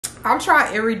I've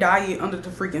tried every diet under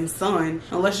the freaking sun,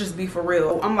 and let's just be for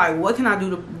real. I'm like, what can I do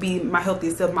to be my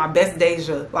healthiest self, my best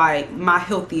Deja, like my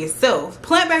healthiest self?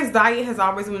 Plant-based diet has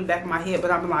always been in the back of my head, but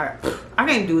I'm like, I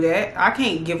can't do that. I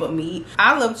can't give up meat.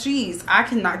 I love cheese. I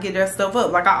cannot get that stuff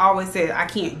up. Like I always said, I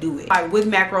can't do it. Like with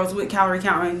macros, with calorie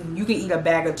counting, you can eat a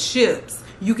bag of chips.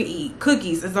 You can eat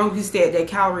cookies as long as you stay at that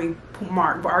calorie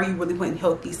mark, but are you really putting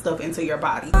healthy stuff into your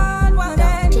body?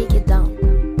 Take it down.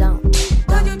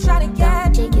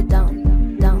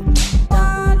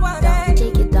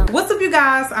 What's up, you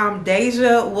guys? I'm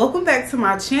Deja. Welcome back to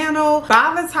my channel.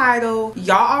 By the title,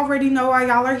 y'all already know why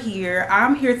y'all are here.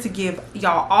 I'm here to give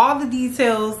y'all all the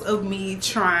details of me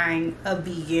trying a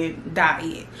vegan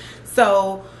diet.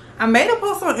 So I made a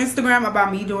post on Instagram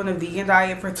about me doing a vegan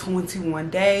diet for 21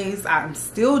 days. I'm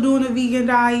still doing a vegan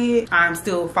diet. I'm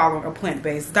still following a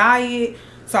plant-based diet.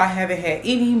 So I haven't had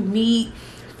any meat,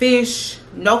 fish,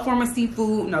 no form of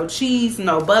seafood, no cheese,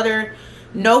 no butter,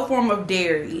 no form of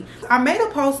dairy. I made a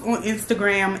post on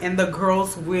Instagram and the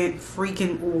girls went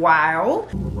freaking wild.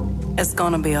 It's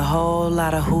gonna be a whole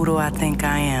lot of who do I think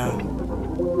I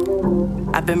am.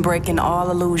 I've been breaking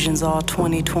all illusions all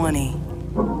 2020.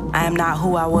 I am not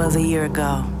who I was a year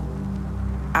ago.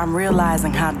 I'm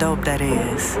realizing how dope that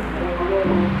is.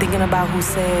 Thinking about who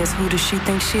says, who does she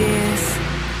think she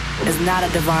is not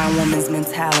a divine woman's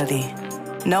mentality.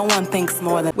 No one thinks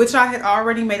more than... Which I had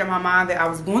already made up my mind that I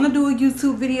was going to do a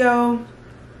YouTube video.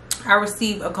 I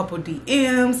received a couple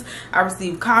DMs. I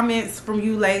received comments from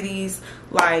you ladies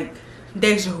like,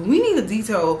 Deja, we need a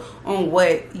detail on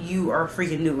what you are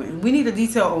freaking doing. We need a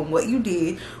detail on what you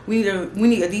did. We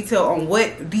need a detail on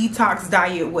what detox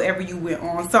diet, whatever you went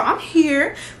on. So I'm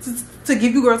here to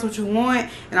give you girls what you want,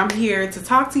 and I'm here to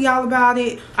talk to y'all about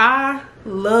it. I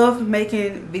love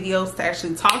making videos to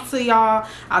actually talk to y'all.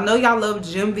 I know y'all love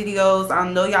gym videos. I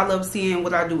know y'all love seeing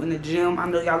what I do in the gym. I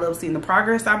know y'all love seeing the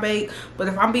progress I make. But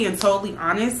if I'm being totally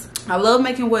honest, I love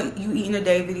making what you eat in a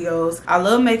day videos. I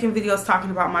love making videos talking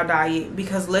about my diet,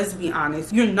 because let's be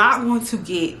honest, you're not going to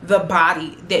get the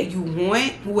body that you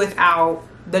want without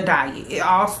the diet. It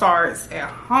all starts at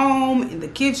home, in the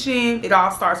kitchen. It all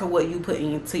starts with what you put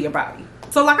into your body.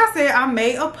 So like I said, I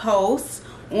made a post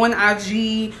on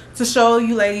IG to show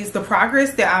you ladies the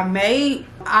progress that I made.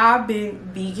 I've been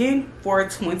vegan for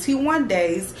 21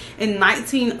 days, and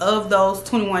 19 of those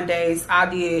 21 days I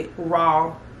did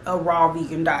a raw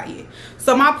vegan diet.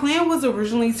 So my plan was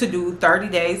originally to do 30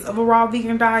 days of a raw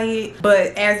vegan diet,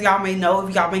 but as y'all may know,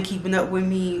 if y'all been keeping up with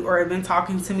me or have been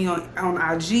talking to me on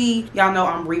IG, y'all know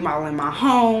I'm remodeling my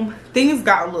home. Things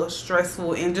got a little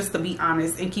stressful, and just to be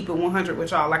honest and keep it 100 with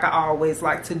y'all like I always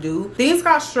like to do, things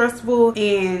got stressful,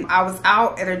 and I was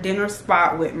out at a dinner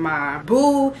spot with my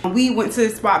boo. We went to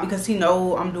this spot because he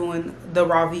know I'm doing the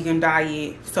raw vegan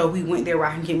diet, so we went there where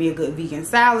I can get me a good vegan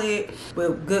salad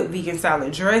with good vegan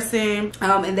salad dressing,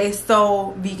 and they sold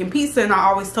vegan pizza. And I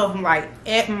always told him, like,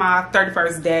 at my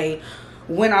 31st day,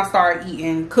 when I started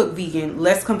eating cooked vegan,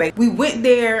 let's come back. We went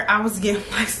there. I was getting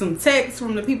like some texts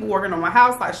from the people working on my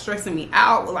house, like stressing me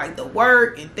out with like the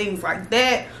work and things like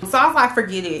that. So I was like,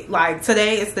 forget it. Like,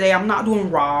 today is the day. I'm not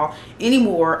doing raw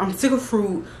anymore. I'm sick of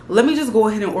fruit. Let me just go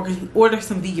ahead and order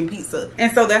some vegan pizza.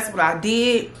 And so that's what I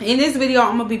did. In this video,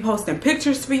 I'm gonna be posting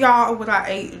pictures for y'all of what I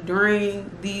ate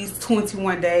during these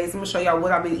 21 days. I'm gonna show y'all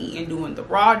what I've been eating during the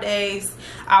raw days.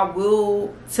 I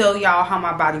will tell y'all how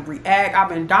my body react. I've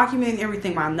been documenting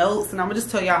everything, my notes, and I'm gonna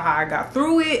just tell y'all how I got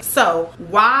through it. So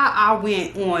why I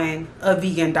went on a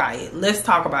vegan diet, let's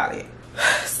talk about it.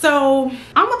 So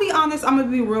I'm gonna be honest, I'm gonna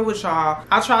be real with y'all.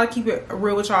 I try to keep it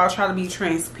real with y'all. I try to be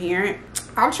transparent.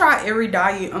 I've tried every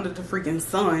diet under the freaking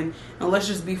sun, and let's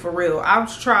just be for real.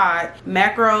 I've tried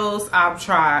macros, I've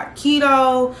tried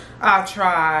keto, I've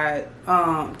tried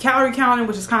calorie counting,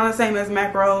 which is kind of the same as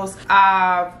macros.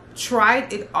 I've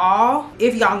tried it all.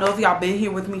 If y'all know, if y'all been here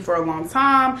with me for a long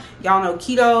time, y'all know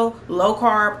keto, low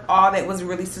carb, all that was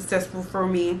really successful for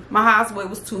me. My highest weight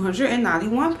was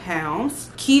 291 pounds.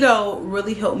 Keto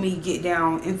really helped me get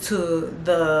down into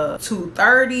the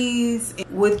 230s.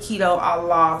 With keto, I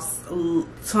lost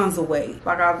tons of weight.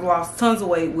 Like, I lost tons of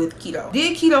weight with keto.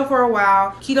 Did keto for a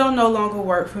while. Keto no longer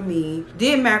worked for me.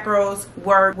 Did macros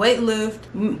work, weight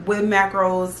lift with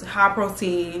macros, high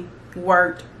protein,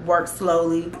 worked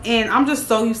slowly. And I'm just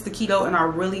so used to keto, and I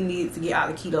really needed to get out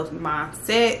of keto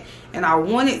mindset, and I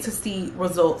wanted to see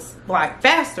results like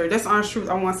faster. That's the honest truth.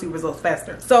 I want to see results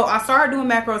faster. So I started doing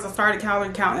macros, I started calorie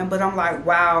counting, but I'm like,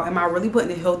 wow, am I really putting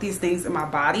the healthiest things in my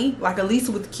body? Like, at least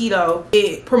with keto,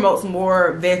 it promotes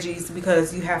more veggies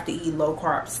because you have to eat low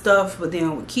carb stuff, but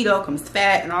then with keto comes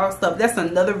fat and all that stuff. That's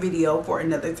another video for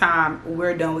another time.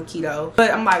 We're done with keto.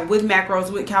 But I'm like, with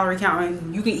macros, with calorie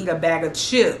counting, you can eat a bag of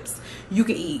chips, you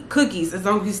can eat cookies, as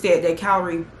long as you stay at that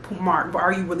calorie mark. But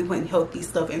are you really putting healthy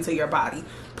stuff into your body?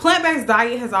 Plant-based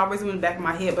diet has always been in the back of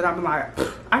my head, but I'm like,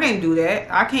 I can't do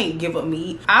that. I can't give up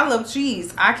meat. I love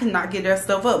cheese. I cannot get that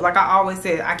stuff up. Like I always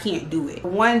said, I can't do it.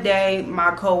 One day,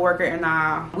 my co-worker and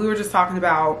I, we were just talking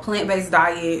about plant-based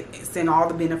diets and all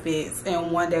the benefits,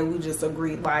 and one day we just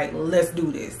agreed, like, let's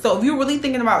do this. So if you're really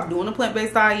thinking about doing a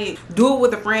plant-based diet, do it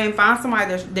with a friend. Find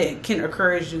somebody that can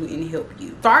encourage you and help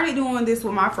you. Started doing this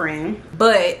with my friend,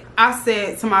 but I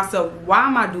said to myself, why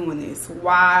am I doing this?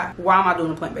 Why am I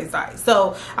doing a plant-based diet?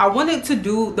 So I wanted to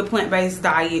do the plant-based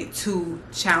diet to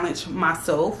challenge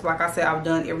myself. Like I said, I've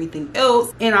done everything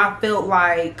else, and I felt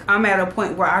like I'm at a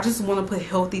point where I just want to put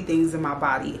healthy things in my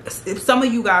body. If some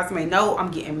of you guys may know,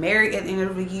 I'm getting married at the end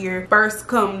of the year. First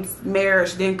comes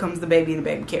marriage, then comes the baby and the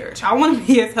baby carriage. I want to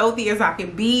be as healthy as I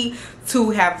can be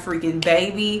to have a freaking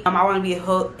baby. I want to be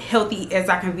healthy as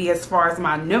I can be as far as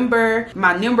my numbers,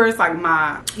 like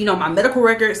my, you know, my medical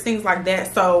records, things like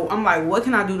that. So I'm like, what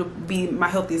can I do to be my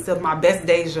healthiest self, my best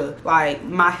Deja, like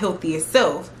my healthiest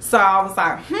self? So I was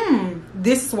like,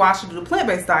 this is why I should do the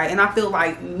plant-based diet. And I feel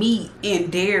like meat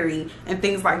and dairy and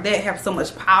things like that have so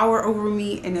much power over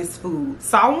me and it's food.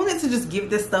 So I wanted to just give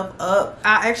this stuff up.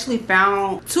 I actually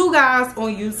found 2 guys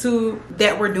on YouTube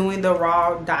that were doing the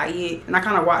raw diet, and I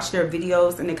kind of watched their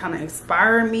videos and they kind of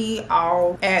inspired me.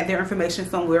 I'll add their information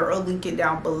somewhere or link it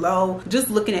down below. Just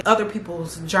looking at other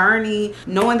people's journey,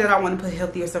 knowing that I want to put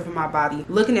healthier stuff in my body,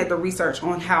 looking at the research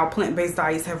on how plant-based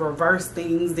diets have reversed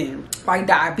things and like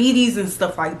diabetes and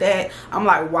stuff like that. I'm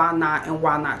like, why not, and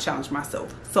why not challenge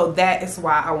myself? So that is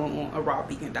why I went on a raw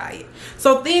vegan diet.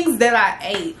 So things that I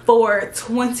ate for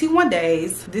 21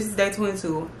 days, this is day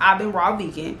 22, I've been raw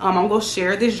vegan. I'm gonna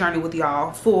share this journey with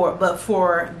y'all. But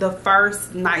for the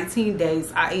first 19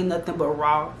 days, I ate nothing but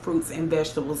raw fruits and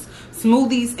vegetables,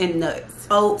 smoothies and nuts.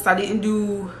 Oats, I didn't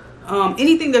do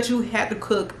anything that you had to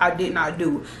cook. I did not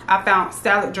do. I found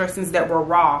salad dressings that were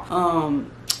raw,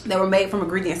 that were made from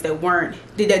ingredients that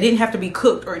didn't have to be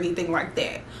cooked or anything like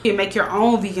that. You can make your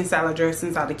own vegan salad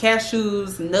dressings out of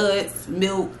cashews, nuts,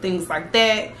 milk, things like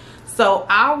that. So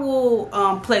I will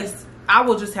I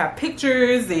will just have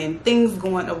pictures and things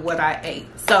going of what I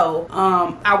ate. So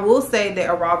I will say that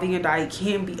a raw vegan diet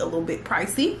can be a little bit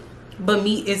pricey, but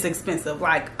meat is expensive.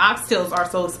 Like oxtails are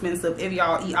so expensive. If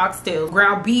y'all eat oxtails,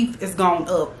 ground beef is going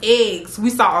up. Eggs, we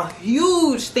saw a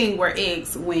huge thing where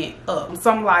eggs went up.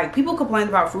 So I'm like, people complain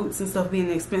about fruits and stuff being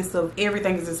expensive.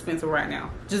 Everything is expensive right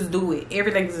now. Just do it.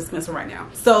 Everything is expensive right now.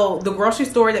 So the grocery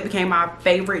store that became my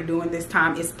favorite during this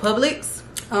time is Publix.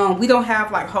 We don't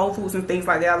have like Whole Foods and things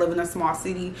like that. I live in a small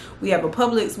city. We have a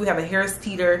Publix, we have a Harris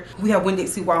Teeter, we have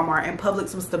Winn-Dixie, Walmart, and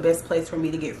Publix was the best place for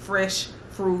me to get fresh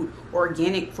fruit,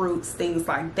 organic fruits, things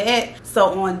like that.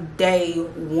 So on day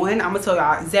 1, I'm gonna tell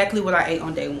y'all exactly what I ate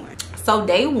on day 1. So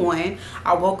day 1,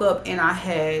 I woke up and I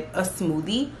had a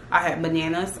smoothie. I had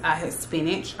bananas, I had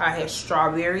spinach, I had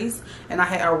strawberries, and I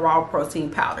had a raw protein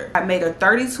powder. I made a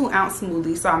 32-ounce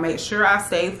smoothie, so I made sure I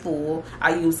stayed full.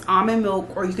 I used almond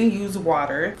milk, or you can use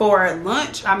water. For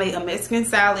lunch, I made a Mexican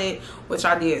salad, which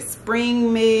I did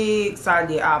spring mix, I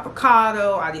did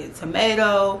avocado, I did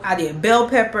tomato, I did bell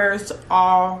peppers,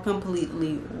 all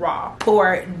completely raw.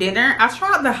 For dinner, I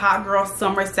tried the hot girl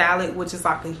summer salad, which is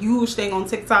like a huge thing on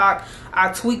TikTok.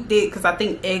 I tweaked it because I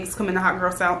think eggs come in the hot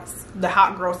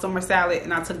girl summer salad,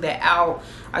 and I took that out.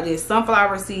 I did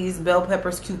sunflower seeds, bell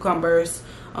peppers, cucumbers,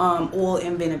 oil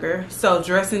and vinegar. So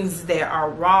dressings that are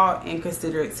raw and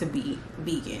considered to be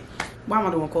vegan. Why am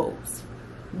I doing quotes?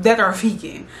 That are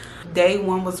vegan. Day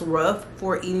 1 was rough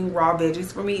for eating raw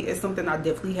veggies for me. It's something I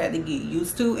definitely had to get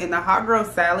used to, and the hot girl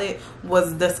salad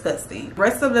was disgusting.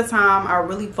 Rest of the time, I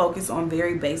really focused on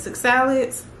very basic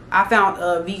salads. I found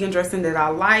a vegan dressing that I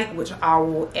like, which I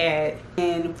will add.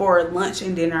 And for lunch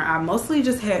and dinner, I mostly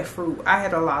just had fruit. I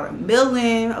had a lot of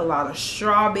melon, a lot of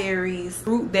strawberries,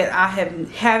 fruit that I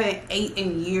haven't ate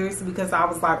in years because I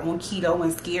was like on keto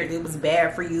and scared it was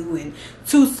bad for you and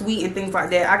too sweet and things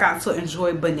like that. I got to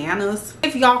enjoy bananas.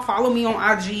 If y'all follow me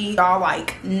on IG, y'all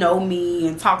like know me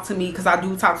and talk to me, because I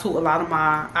do talk to a lot of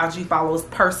my IG followers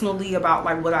personally about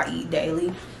like what I eat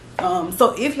daily.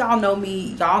 So if y'all know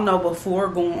me, y'all know before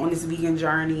going on this vegan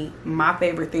journey, my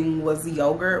favorite thing was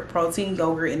yogurt, protein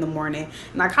yogurt in the morning,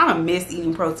 and I kind of miss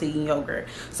eating protein yogurt.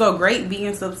 So a great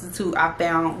vegan substitute I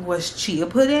found was chia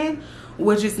pudding,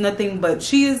 which is nothing but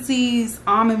chia seeds,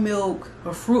 almond milk,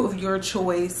 a fruit of your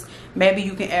choice. Maybe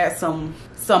you can add some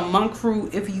monk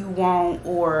fruit if you want,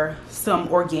 or some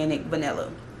organic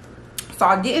vanilla. So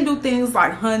I didn't do things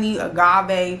like honey,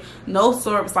 agave, no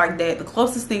syrups like that. The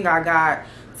closest thing I got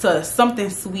to something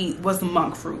sweet was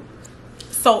monk fruit.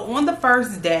 So on the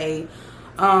first day,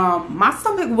 my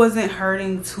stomach wasn't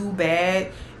hurting too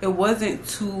bad. It wasn't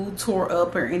too tore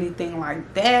up or anything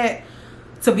like that.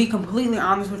 To be completely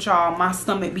honest with y'all, my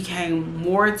stomach became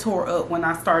more tore up when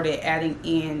I started adding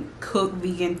in cooked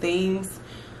vegan things.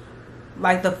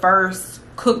 Like the first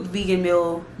cooked vegan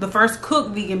meal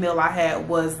I had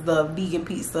was the vegan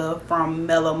pizza from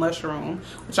Mellow Mushroom,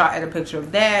 which I'll add a picture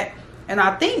of that. And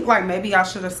I think like maybe I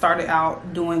should have started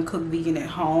out doing cooked vegan at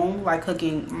home, like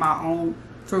cooking my own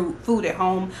food at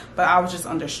home, but I was just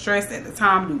under stress at the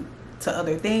time due to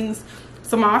other things.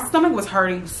 So my stomach was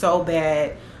hurting so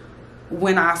bad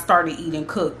when I started eating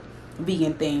cooked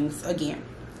vegan things again,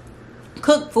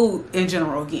 cooked food in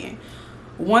general again.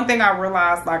 One thing I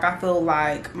realized, like, I feel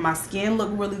like my skin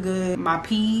looked really good. My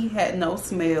pee had no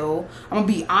smell. I'm gonna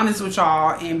be honest with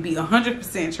y'all and be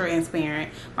 100%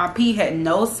 transparent. My pee had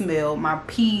no smell. My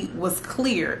pee was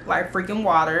clear like freaking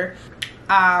water.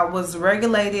 I was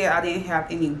regulated. I didn't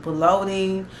have any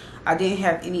bloating. I didn't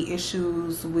have any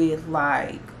issues with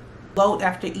like bloat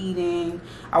after eating.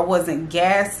 I wasn't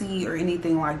gassy or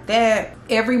anything like that.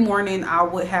 Every morning I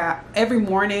would have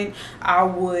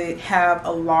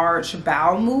a large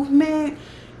bowel movement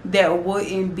that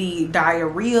wouldn't be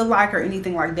diarrhea like or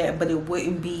anything like that, but it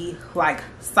wouldn't be like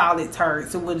solid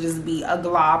turds. It would just be a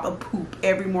glob of poop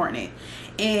every morning.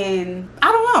 And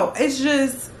I don't know, it's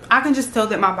just, I can just tell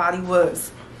that my body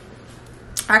was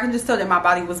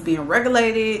being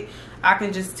regulated. I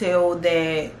can just tell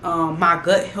that my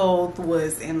gut health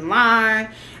was in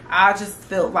line. I just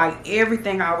felt like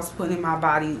everything I was putting in my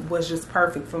body was just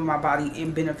perfect for my body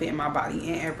and benefiting my body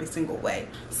in every single way.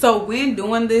 So when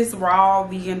doing this raw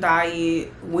vegan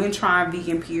diet, when trying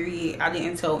vegan period, I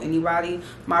didn't tell anybody.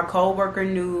 My co-worker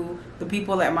knew, the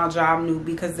people at my job knew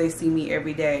because they see me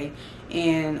every day.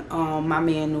 And my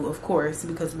man knew, of course,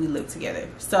 because we live together.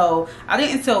 So I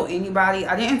didn't tell anybody.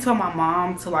 I didn't tell my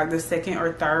mom till like the second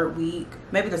or third week,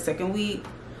 maybe the second week.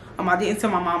 I didn't tell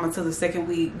my mom until the second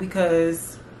week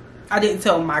because I didn't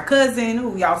tell my cousin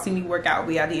who y'all see me work out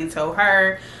with. I didn't tell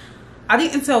her. I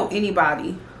didn't tell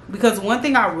anybody because one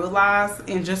thing I realized,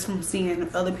 and just from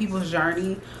seeing other people's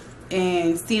journey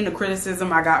and seeing the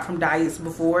criticism I got from diets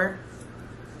before,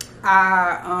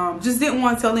 I just didn't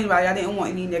want to tell anybody. I didn't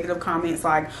want any negative comments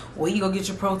like, where you gonna get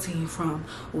your protein from?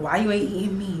 Why you ain't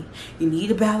eating meat? You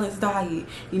need a balanced diet.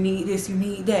 You need this, you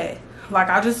need that. Like,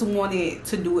 I just wanted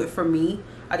to do it for me.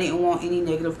 I didn't want any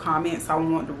negative comments. I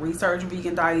wanted to research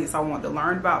vegan diets. I wanted to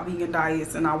learn about vegan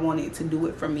diets, and I wanted to do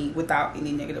it for me without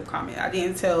any negative comment. I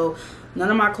didn't tell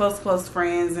none of my close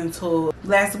friends until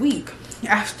last week.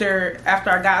 After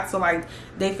I got to like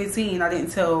day 15, I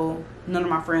didn't tell none of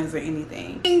my friends or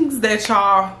anything. Things that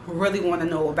y'all really want to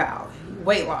know about.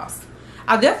 Weight loss.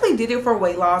 I definitely did it for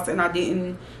weight loss, and I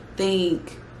didn't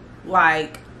think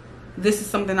like this is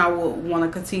something I would want to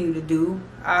continue to do.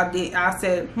 I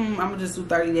said, I'm gonna just do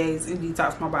 30 days and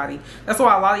detox my body. That's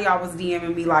why a lot of y'all was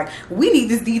DMing me like, we need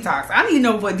this detox. I need to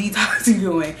know what detox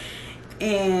you're doing.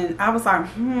 And I was like,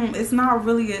 it's not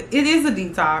really it is a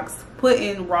detox.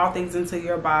 Putting raw things into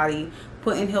your body,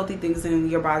 putting healthy things in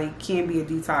your body can be a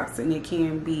detox, and it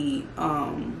can be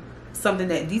something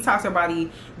that detox your body,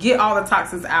 get all the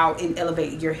toxins out, and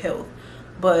elevate your health.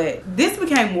 But this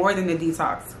became more than a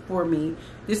detox for me.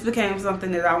 This became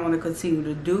something that I want to continue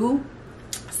to do.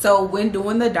 So when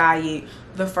doing the diet,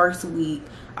 the first week,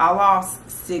 I lost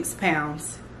 6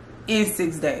 pounds in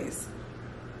 6 days.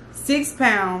 6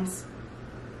 pounds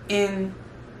in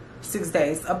 6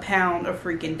 days, a pound a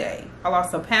freaking day. I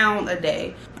lost a pound a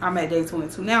day. I'm at day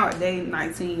 22 now. At day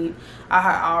 19, I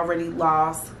had already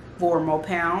lost 4 more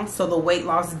pounds. So the weight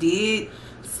loss did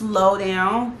slow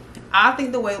down. I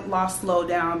think the weight loss slowed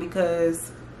down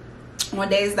because on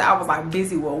days that I was like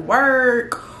busy with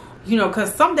work, you know,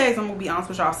 because some days, I'm gonna be honest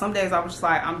with y'all, some days I was just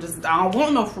like, I don't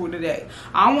want no fruit today.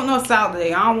 I don't want no salad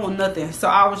today. I don't want nothing. So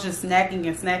I was just snacking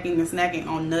and snacking and snacking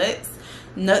on nuts.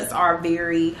 Nuts are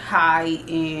very high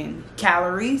in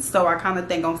calories, so I kind of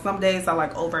think on some days I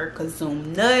like over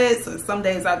consume nuts, and some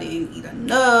days I didn't eat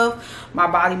enough. My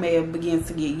body may have begun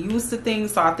to get used to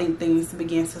things, so I think things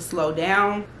began to slow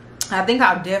down. I think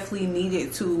I definitely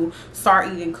needed to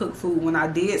start eating cooked food when I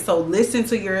did. So listen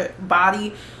to your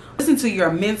body, listen to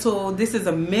your mental. This is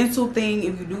a mental thing.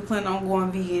 If you do plan on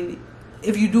going vegan,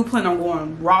 if you do plan on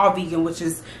going raw vegan, which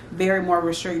is very more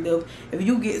restrictive, if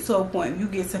you get to a point, if you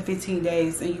get to 15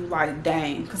 days and you like,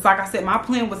 dang, because like I said, my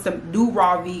plan was to do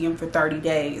raw vegan for 30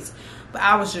 days, but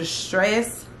I was just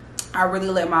stressed. I really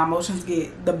let my emotions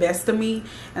get the best of me,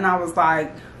 and I was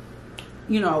like,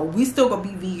 you know, we still gonna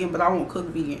be vegan, but I won't cook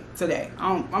vegan today.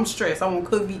 I'm stressed. I won't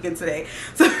cook vegan today.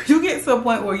 So if you get to a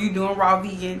point where you're doing raw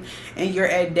vegan and you're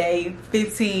at day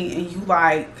 15 and you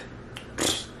like,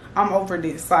 I'm over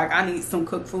this, like I need some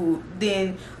cooked food,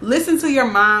 then listen to your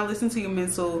mind, listen to your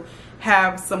mental,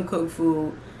 have some cooked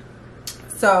food.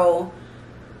 So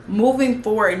moving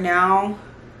forward now,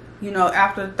 you know,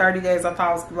 after 30 days, I thought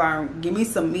I was like, give me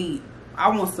some meat. I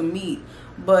want some meat.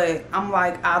 But I'm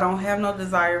like, I don't have no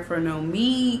desire for no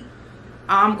meat.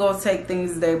 I'm going to take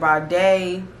things day by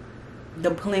day.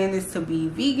 The plan is to be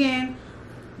vegan,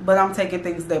 but I'm taking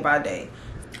things day by day.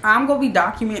 I'm going to be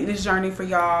documenting this journey for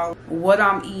y'all, what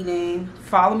I'm eating.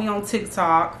 Follow me on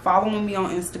TikTok. Follow me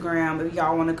on Instagram if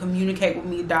y'all want to communicate with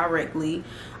me directly.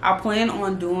 I plan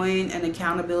on doing an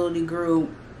accountability group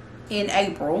in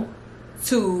April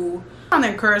to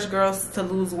encourage girls to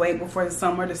lose weight before the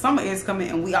summer. The summer is coming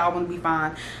and we all want to be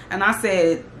fine. And I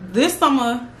said, this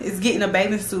summer is getting a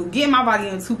bathing suit, getting my body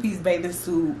in a 2-piece bathing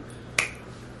suit.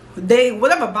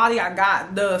 Whatever body I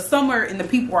got, the summer and the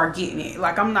people are getting it.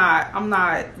 Like I'm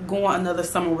not going another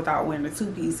summer without wearing a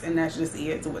 2-piece, and that's just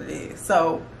it, what it is.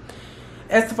 So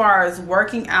as far as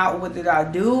working out, what did I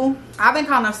do? I've been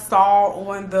kind of stalled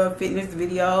on the fitness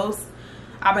videos.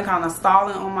 I've been kind of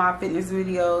stalling on my fitness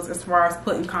videos as far as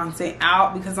putting content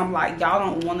out, because I'm like, y'all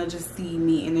don't want to just see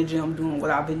me in the gym doing what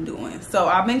I've been doing. So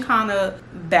I've been kind of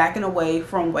backing away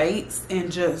from weights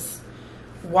and just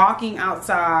walking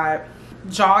outside,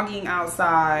 jogging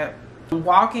outside,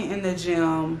 walking in the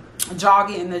gym,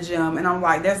 jogging in the gym. And I'm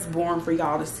like, that's boring for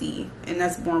y'all to see and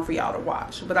that's boring for y'all to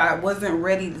watch. But I wasn't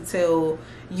ready to tell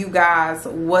you guys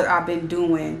what I've been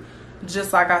doing,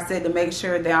 just like I said, to make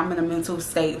sure that I'm in a mental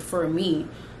state for me.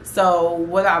 So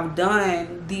what I've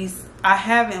done, I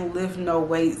haven't lifted no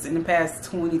weights in the past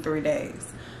 23 days.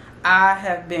 I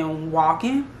have been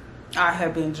walking, I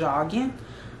have been jogging,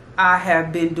 I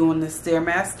have been doing the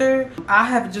Stairmaster. I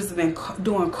have just been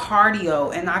doing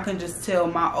cardio, and I can just tell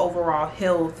my overall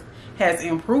health has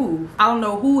improved. I don't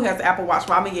know who has Apple Watch,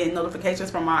 but I've been getting notifications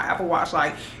from my Apple Watch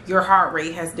like, your heart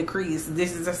rate has decreased.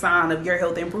 This is a sign of your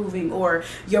health improving, or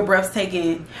your breaths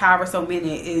taken however so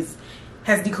minute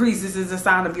has decreased. This is a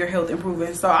sign of your health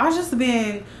improving. So I've just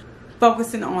been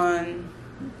focusing on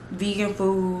vegan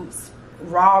foods,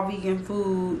 raw vegan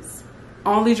foods,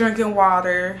 only drinking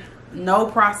water, no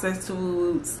processed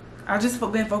foods. I've just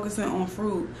been focusing on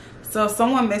fruit. So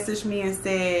someone messaged me and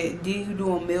said, did you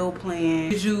do a meal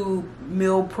plan? Did you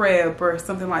meal prep or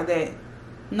something like that?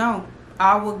 No.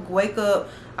 I would wake up,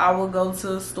 I would go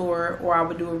to a store, or I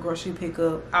would do a grocery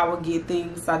pickup. I would get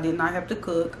things I did not have to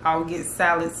cook. I would get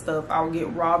salad stuff. I would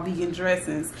get raw vegan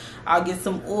dressings. I'll get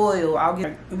some oil. I'll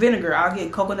get vinegar. I'll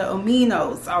get coconut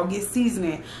aminos. I'll get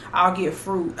seasoning. I'll get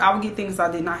fruit. I would get things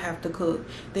I did not have to cook.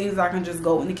 Things I can just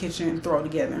go in the kitchen and throw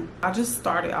together. I just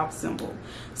started off simple.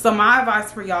 So my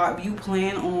advice for y'all, if you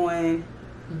plan on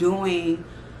doing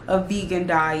a vegan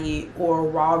diet or a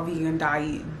raw vegan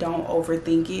diet, don't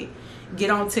overthink it. Get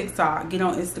on TikTok, get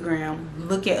on Instagram,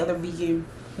 look at other vegan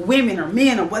women or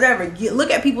men or whatever.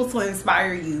 Look at people to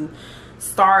inspire you.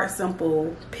 Start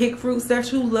simple. Pick fruits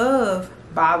that you love,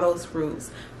 buy those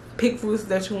fruits. Pick fruits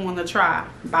that you want to try,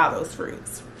 buy those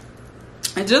fruits.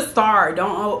 And just start.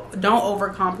 Don't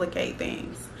overcomplicate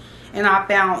things. And I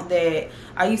found that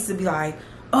I used to be like,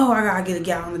 oh, I gotta get a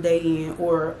gallon a day in,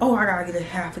 or oh, I gotta get a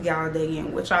half a gallon a day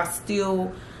in, which I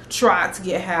still try to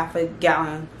get half a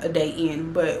gallon a day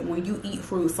in. But when you eat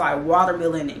fruits like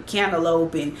watermelon and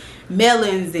cantaloupe and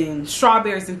melons and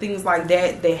strawberries and things like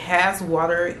that that has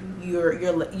water,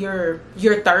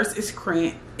 your thirst is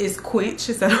quenched. Is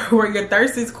that where your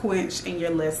thirst is quenched and you're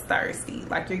less thirsty?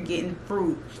 Like, you're getting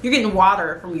fruit, you're getting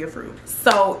water from your fruit.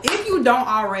 So if you don't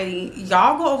already,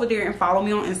 y'all go over there and follow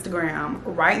me on Instagram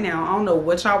right now. I don't know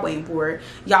what y'all waiting for.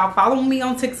 Y'all follow me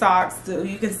on TikTok so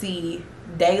you can see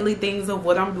daily things of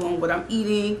what I'm doing, what I'm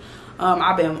eating.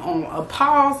 I've been on a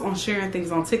pause on sharing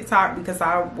things on TikTok because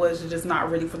I was just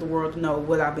not ready for the world to know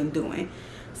what I've been doing.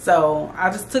 So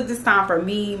I just took this time for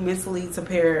me mentally to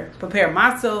prepare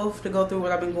myself to go through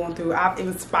what I've been going through. I've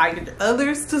inspired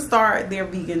others to start their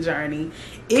vegan journey.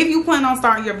 If you plan on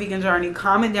starting your vegan journey,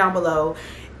 comment down below.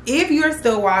 if you're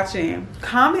still watching,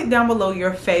 comment down below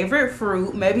your favorite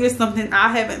fruit. Maybe it's something I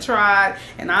haven't tried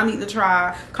and I need to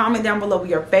try. Comment down below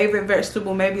your favorite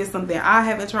vegetable. Maybe it's something I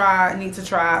haven't tried, need to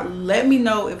try. Let me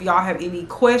know if y'all have any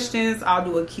questions. I'll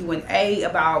do a Q&A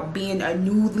about being a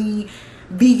newly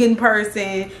vegan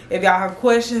person. If y'all have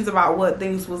questions about what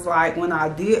things was like when I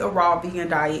did a raw vegan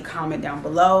diet, comment down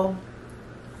below.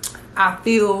 I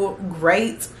feel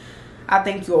great. I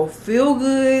think you'll feel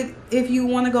good if you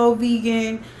want to go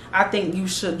vegan. I think you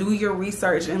should do your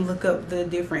research and look up the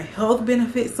different health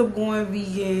benefits of going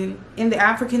vegan. In the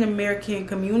African American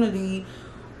community,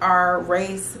 our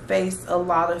race faced a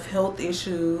lot of health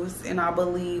issues, and I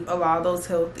believe a lot of those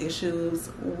health issues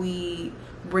we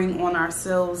bring on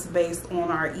ourselves based on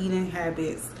our eating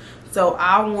habits. So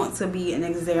I want to be an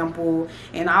example,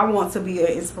 and I want to be an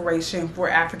inspiration for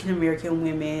African American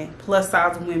women, plus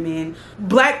size women,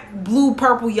 black, blue,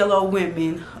 purple, yellow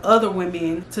women, other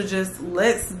women, to just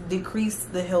let's decrease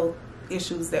the health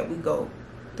issues that we go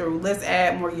through. Let's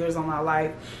add more years on our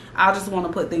life. I just want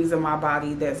to put things in my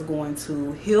body that's going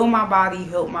to heal my body,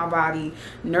 help my body,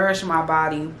 nourish my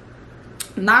body.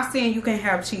 Not saying you can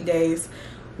have cheat days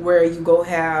where you go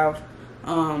have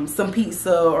some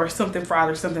pizza or something fried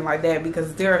or something like that,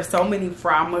 because there are so many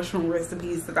fried mushroom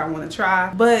recipes that I want to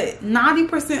try. But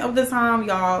 90% of the time,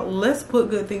 y'all, let's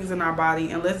put good things in our body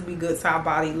and let's be good to our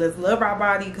body. Let's love our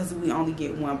body, because we only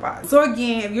get one body. So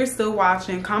again, if you're still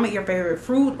watching, comment your favorite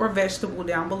fruit or vegetable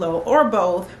down below, or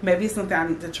both. Maybe it's something I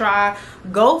need to try.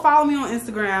 Go follow me on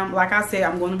Instagram. Like I said,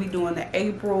 I'm going to be doing the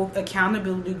April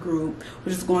accountability group,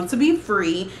 which is going to be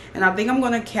free, and I think I'm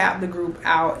going to cap the group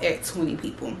out at 20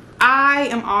 people. I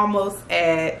am almost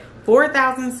at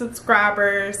 4,000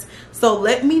 subscribers, so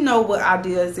let me know what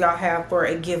ideas y'all have for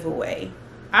a giveaway.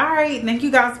 All right, thank you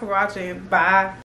guys for watching. Bye.